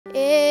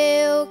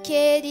Eu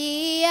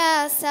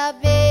queria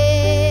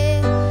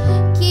saber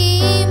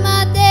que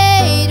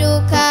madeira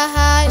o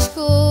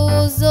carrasco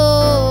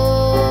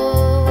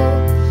usou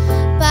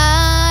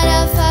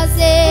para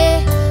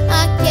fazer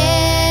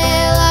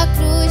aquela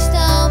cruz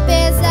tão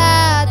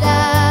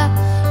pesada,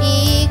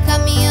 e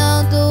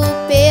caminhando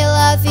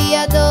pela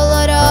via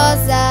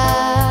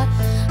dolorosa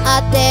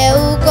até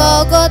o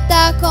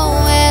Gólgota,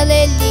 com ela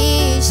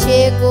ele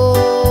chegou.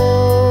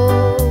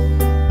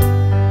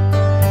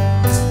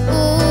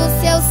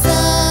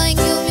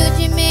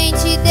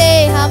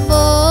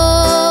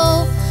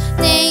 Derramou,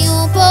 nem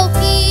um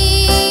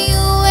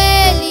pouquinho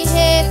ele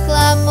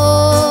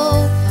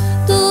reclamou.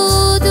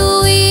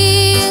 Tudo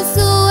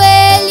isso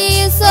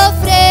ele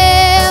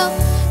sofreu,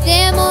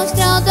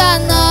 demonstrando a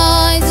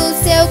nós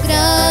o seu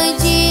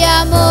grande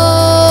amor.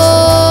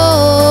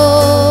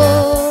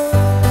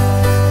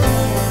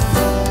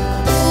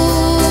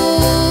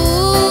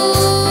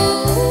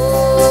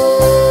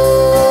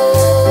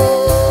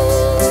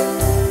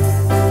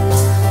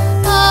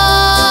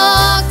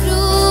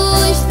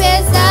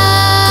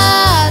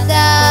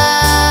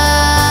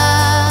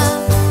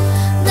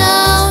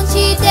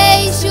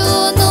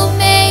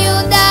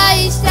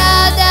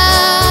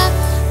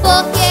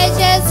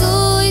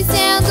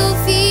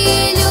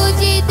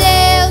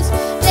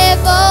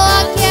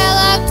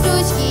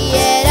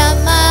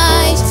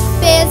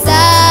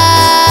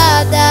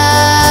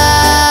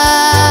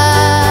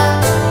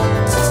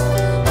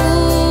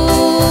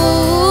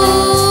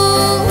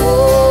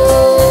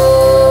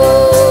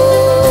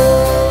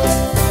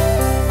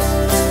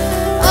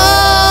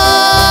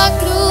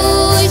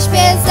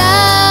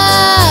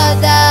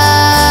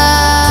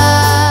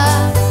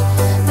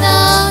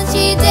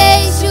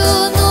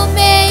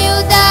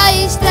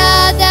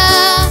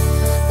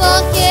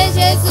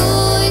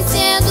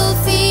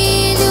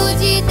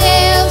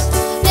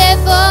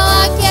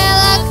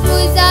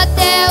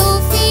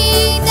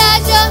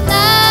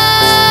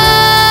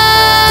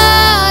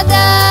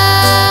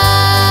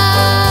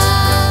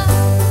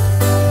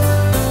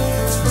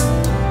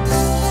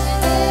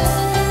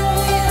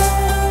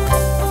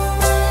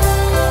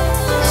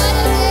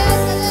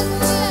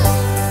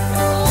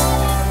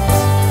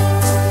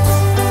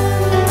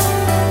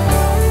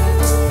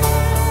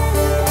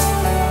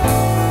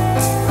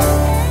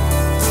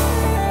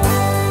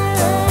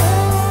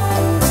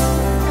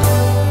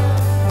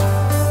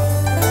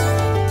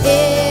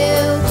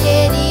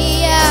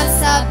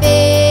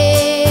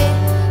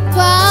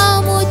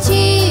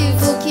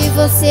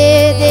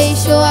 Você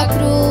deixou a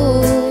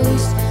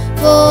cruz.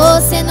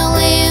 Você não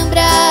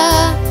lembra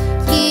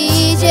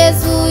que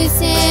Jesus,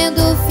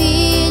 sendo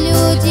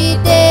filho de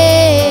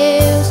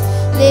Deus,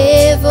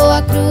 levou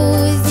a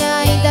cruz e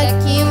ainda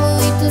que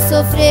muito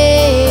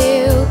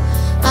sofreu,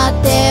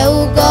 até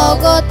o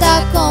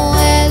Gólgota, com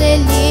ela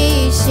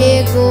ele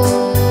chegou.